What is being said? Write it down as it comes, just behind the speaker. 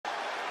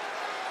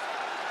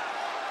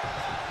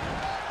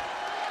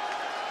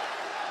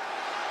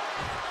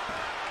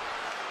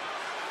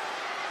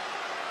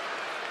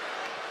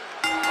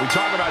We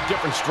talk about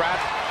different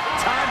strats.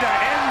 Time to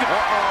end.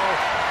 Uh-oh.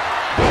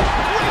 Great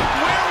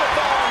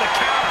wherewithal on the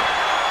counter.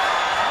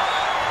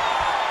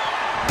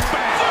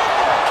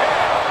 Super kick.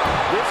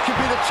 This could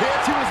be the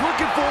chance he was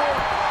looking for.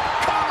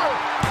 Cover.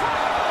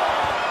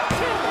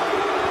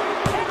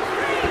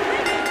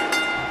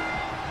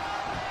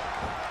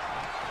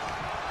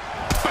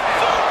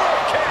 Super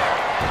kick.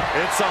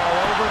 It's all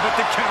over but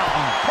the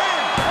counting.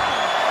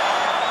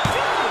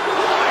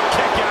 What a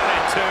kick out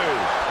at two.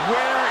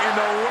 Where in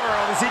the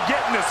world is he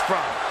getting this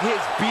from?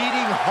 His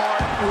beating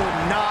heart will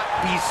not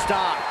be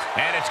stopped.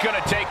 And it's going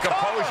to take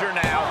composure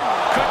now.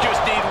 Could just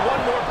need one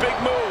more big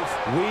move.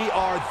 We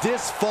are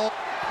this far.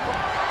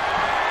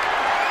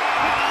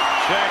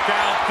 Check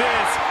out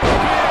this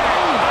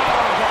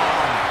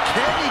powerbomb.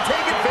 Can he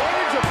take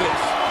advantage of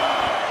this?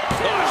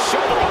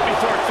 Shoulder up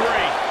before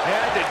three.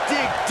 Had to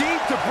dig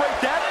deep to break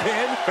that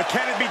pin. But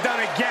can it be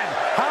done again?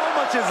 How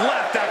much is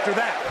left after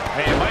that?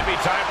 Hey, it might be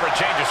time for a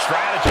change of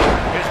strategy.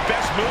 His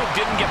best move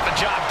didn't get the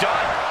job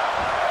done.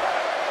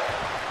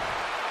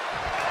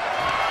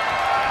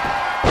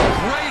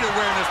 Great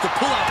awareness to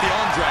pull out the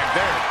arm drag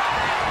there.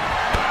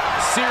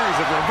 Series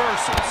of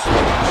reversals.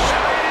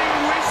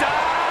 Shining Wizard!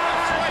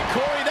 That's right,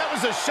 Corey. That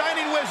was a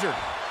Shining Wizard.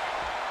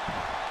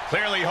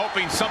 Clearly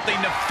hoping something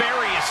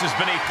nefarious is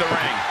beneath the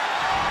ring.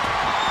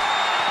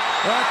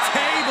 A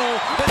table.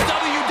 The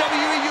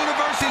WWE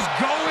Universe is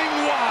going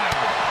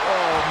wild.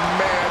 Oh,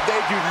 man.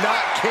 They do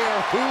not care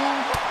who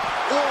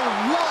or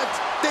what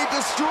they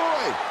destroy.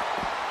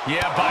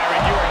 Yeah,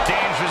 Byron, you are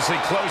dangerously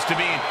close to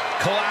being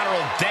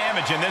collateral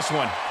damage in this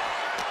one.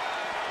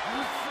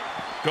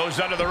 Goes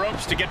under the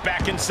ropes to get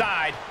back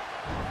inside.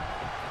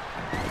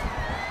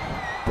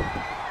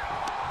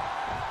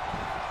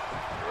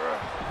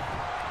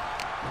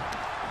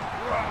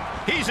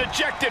 He's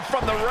ejected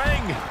from the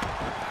ring.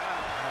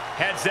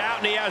 Heads out,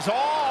 and he has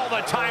all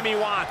the time he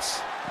wants.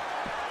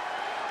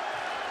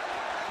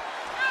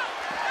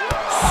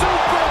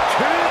 Super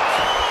kick.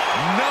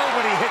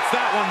 Nobody hits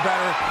that one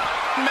better.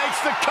 Makes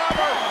the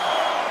cover.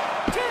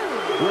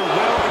 We're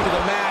well into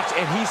the match,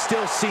 and he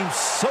still seems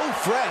so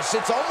fresh.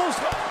 It's almost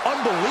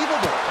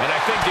unbelievable. And I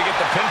think to get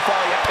the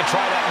pinfall, you have to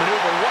try that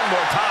maneuver one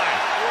more time.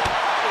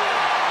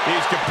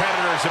 These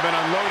competitors have been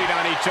unloading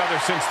on each other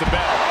since the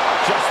bell,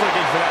 just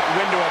looking for that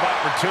window of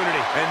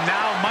opportunity. And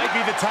now might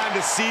be the time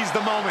to seize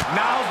the moment.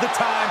 Now's the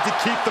time to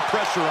keep the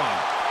pressure on.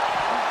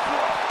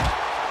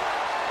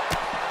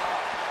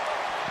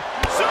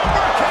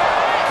 Super kick!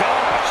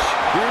 Gosh,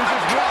 here's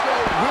his window.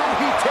 Will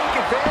he take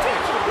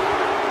advantage?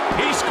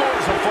 He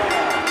scores a fall.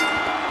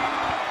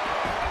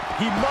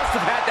 He must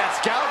have had that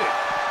scouted.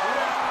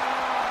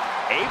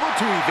 Able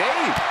to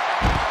evade.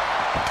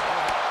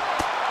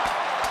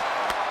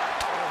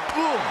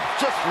 Ooh,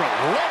 just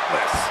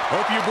relentless.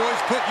 Hope you boys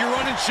put your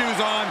running shoes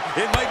on.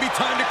 It might be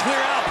time to clear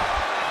out.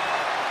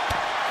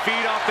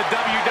 Feed off the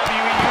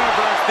WWE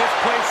Universe. This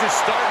place is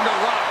starting to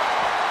rock.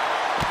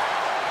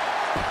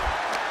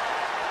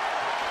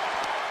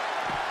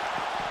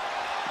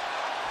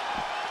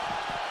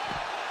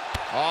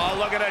 Oh,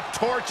 look at it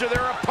torture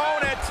their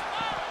opponent.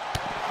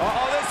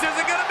 Uh-oh, this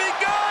isn't going to be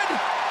good.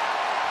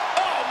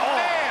 Oh,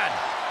 man.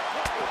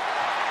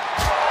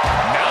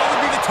 Now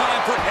would be the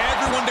time for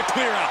everyone to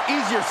clear out.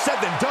 Easier said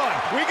than done.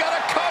 We got a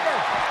cover.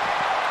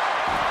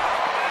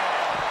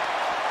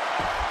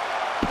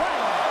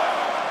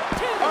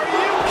 Are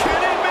you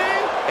kidding me?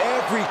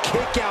 Every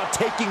kick out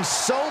taking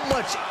so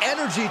much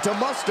energy to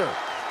muster.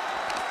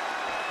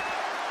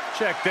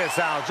 Check this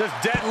out. Just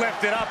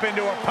deadlifted up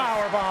into a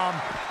powerbomb.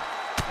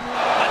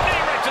 A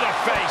knee right to the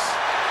face.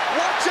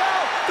 Watch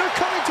out! They're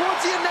coming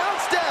towards the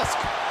announce desk.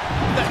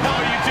 What the hell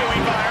are you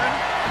doing, Byron?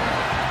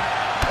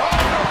 Oh,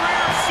 the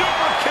rear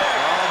super kick.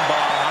 From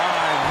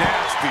behind,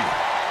 nasty.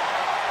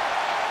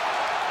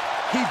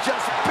 He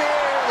just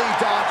barely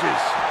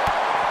dodges.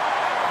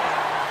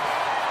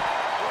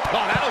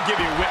 Oh, that'll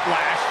give you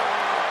whiplash.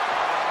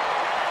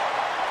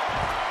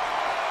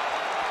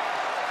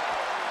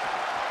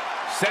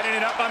 Setting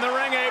it up on the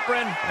ring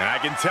apron. And I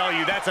can tell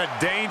you that's a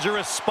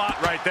dangerous spot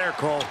right there,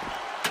 Cole.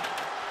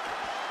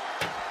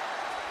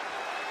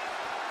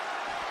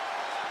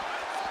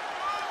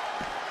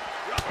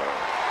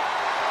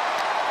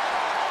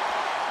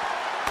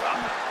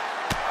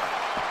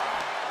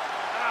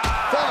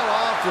 Fell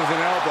off with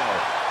an elbow.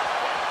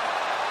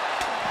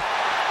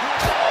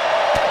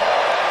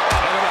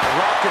 Look at that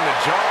rock in the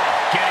jaw.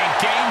 Getting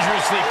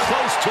dangerously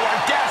close to our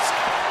desk.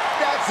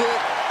 That's it.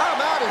 I'm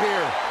out of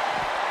here.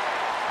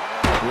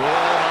 Whoa, the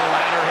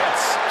ladder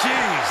hits.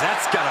 Jeez,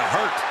 that's gotta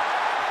hurt.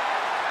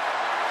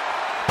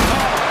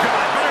 Oh,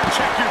 God, better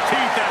check your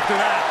teeth after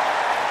that.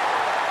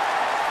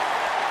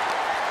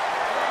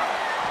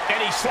 And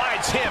he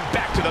slides him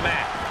back to the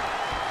mat.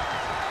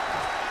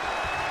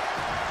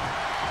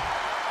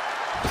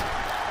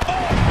 Oh,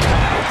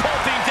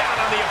 catapulting down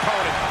on the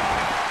opponent.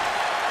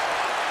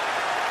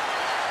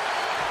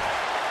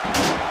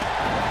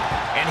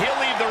 And he'll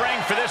leave the ring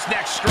for this this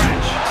next stretch.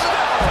 Step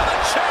to the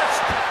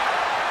chest.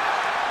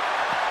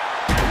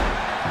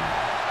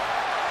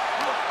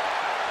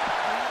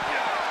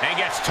 And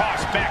gets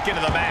tossed back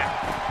into the mat.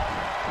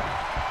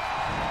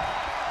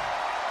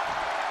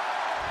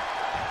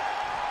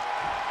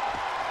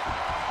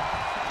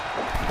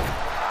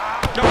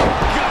 Oh,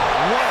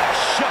 God, what a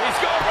shot. He's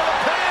going for the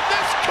pin.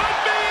 This could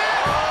be it.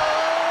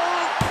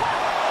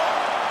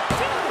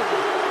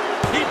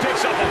 He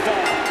picks up a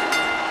fall.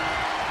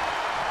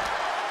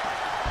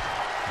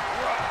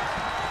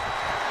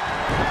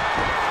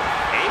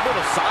 Able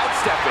to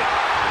sidestep it.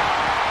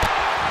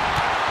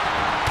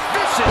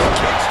 Vicious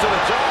kicks to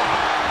the jaw.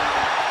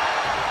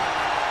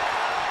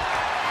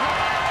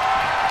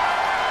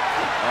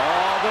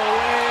 All the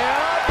way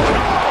up.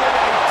 All the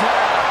way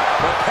down.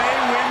 The pay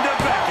window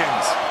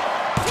beckons.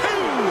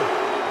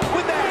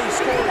 With that, he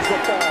scores the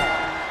fall.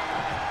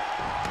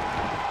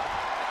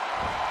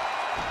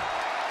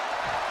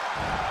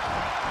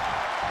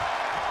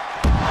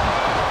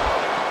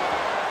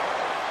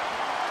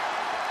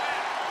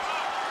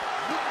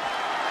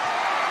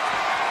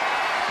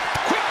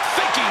 Quick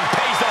thinking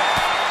pays off.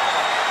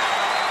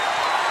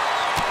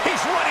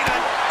 He's running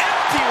on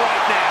empty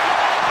right now.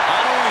 I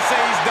don't want to say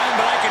he's done,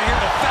 but I can hear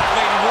the fat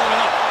lady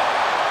warming up.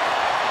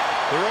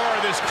 The roar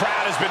of this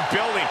crowd has been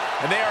building,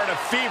 and they are at a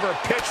fever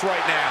pitch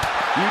right now.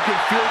 You can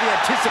feel the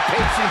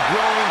anticipation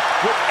growing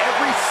with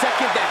every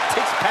second that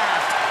ticks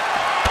past.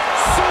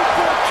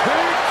 Super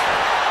kick!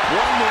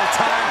 One more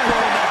time,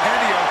 throwing that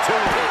heavy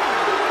artillery.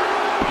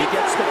 He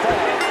gets the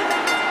fall.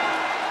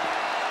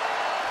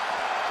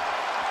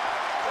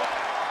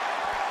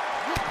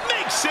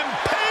 Makes him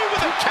pay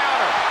with a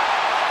counter.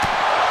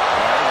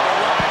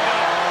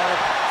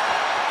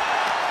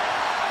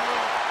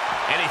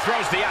 And he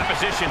throws the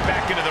opposition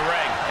back into the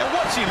ring. And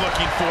what's he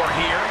looking for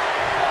here?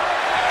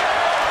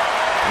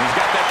 He's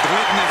got that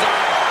glint in his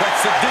eye, that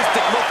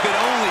sadistic look that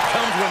only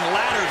comes when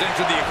ladders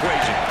enter the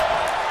equation.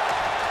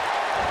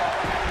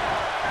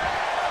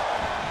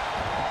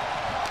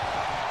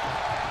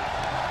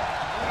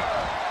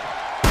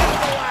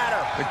 The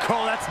ladder. And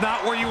Cole, that's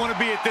not where you want to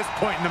be at this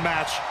point in the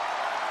match.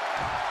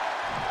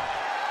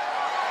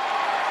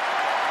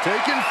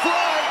 Taking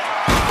flight.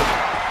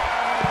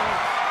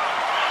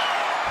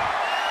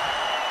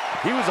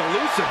 He was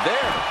elusive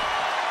there.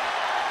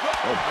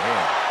 Oh,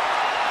 man.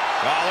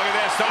 Oh, look at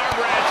this, arm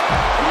wrench.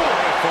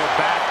 Beautiful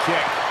back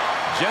kick.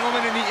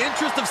 Gentlemen, in the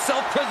interest of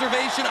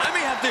self-preservation, I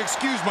may have to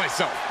excuse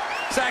myself.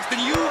 Saxton,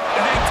 you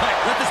hang tight.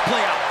 Let this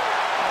play out.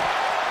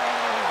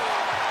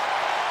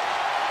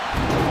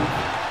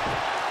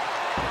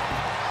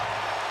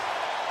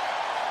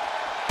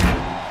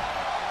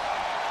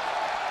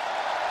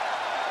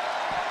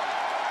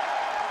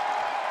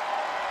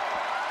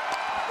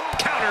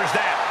 Counters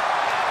that.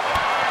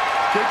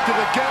 Kick to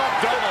the gut.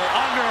 Double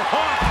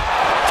underhook.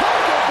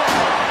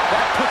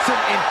 That puts him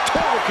in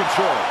total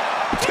control.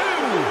 Two.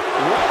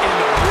 What in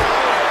the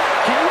world?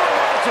 Can you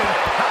imagine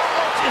how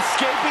much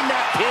escaping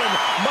that pin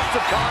must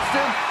have cost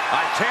him?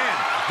 I can.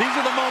 These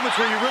are the moments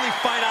where you really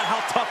find out how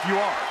tough you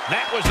are.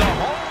 That was a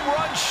home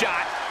run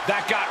shot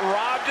that got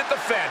robbed at the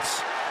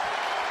fence.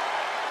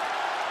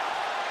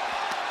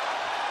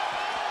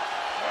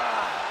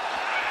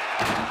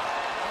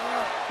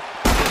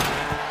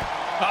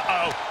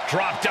 Uh-oh.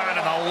 Dropped onto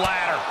the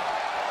ladder.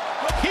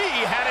 He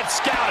had it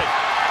scouted.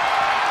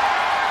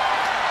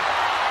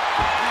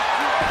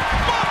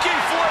 Monkey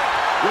flip.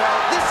 Well,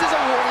 this is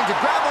a warning to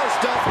grab our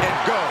stuff and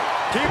go.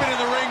 Keep it in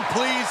the ring,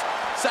 please.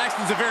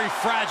 Saxton's a very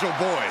fragile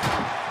boy.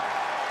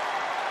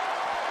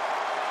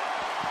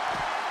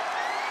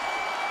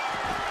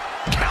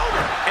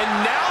 Counter. And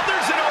now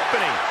there's an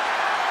opening.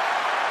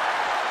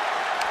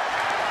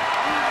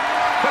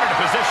 Put her in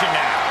position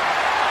now.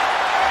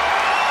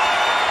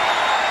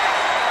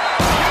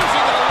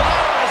 Using the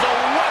ladder as a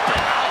weapon.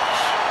 Ouch.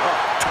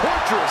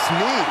 Torturous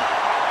knee.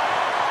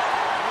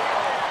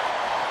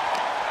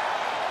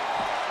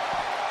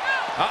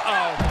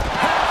 Uh-oh.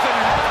 Half and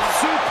half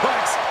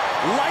suplex.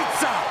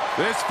 Lights out.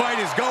 This fight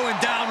is going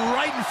down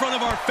right in front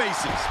of our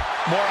faces.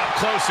 More up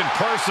close and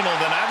personal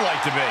than I'd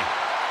like to be.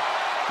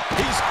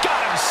 He's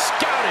got him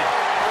scouted.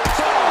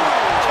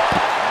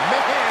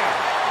 Man.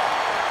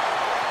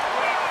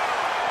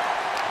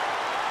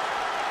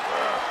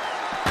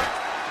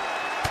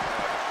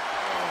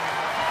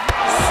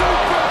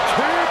 Super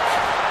kick.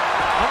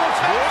 How much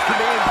worse can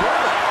they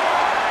endure?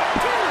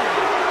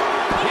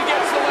 He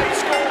gets the late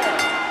score.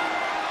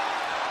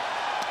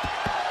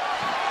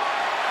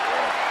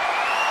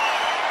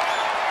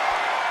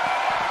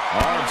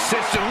 Arm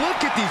system.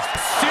 Look at these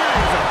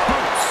series of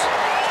boots.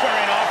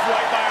 Squaring off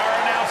right by our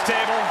announce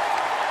table.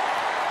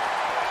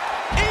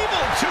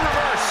 Able to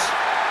reverse.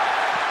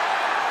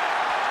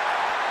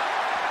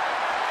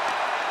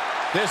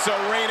 This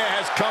arena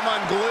has come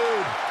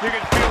unglued. You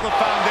can feel the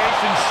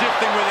foundation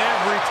shifting with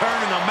every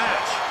turn in the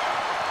match.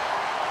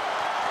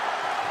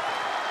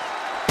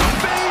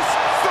 Face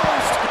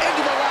first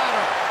into the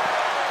ladder.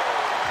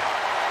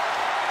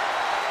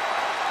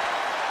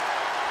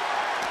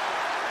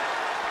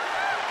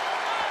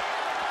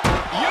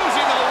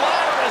 Using the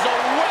ladder as a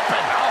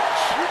weapon.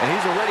 Ouch.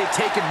 might have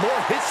taken more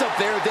hits up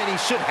there than he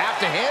should have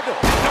to handle.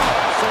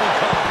 Someone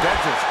called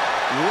Benches.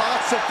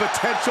 Lots of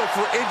potential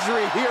for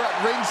injury here at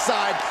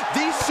ringside.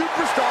 These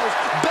superstars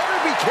better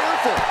be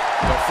careful.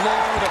 The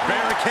floor, the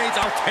barricades,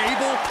 our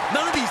table,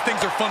 none of these things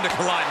are fun to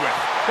collide with.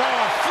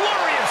 Oh,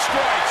 flurry of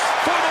strikes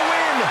for the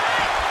win.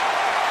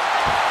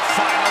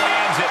 Finally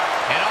ends it,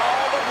 and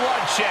all the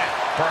bloodshed,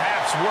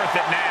 perhaps worth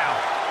it now.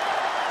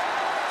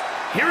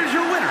 Here is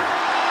your winner,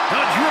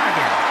 the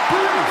Dragon,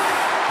 Bruce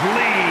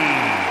Lee.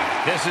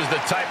 This is the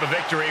type of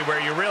victory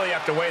where you really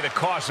have to weigh the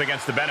costs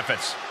against the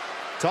benefits.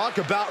 Talk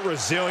about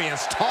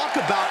resilience. Talk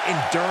about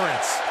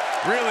endurance.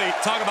 Really,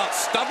 talk about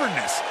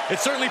stubbornness. It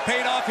certainly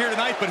paid off here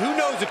tonight, but who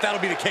knows if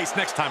that'll be the case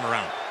next time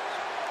around.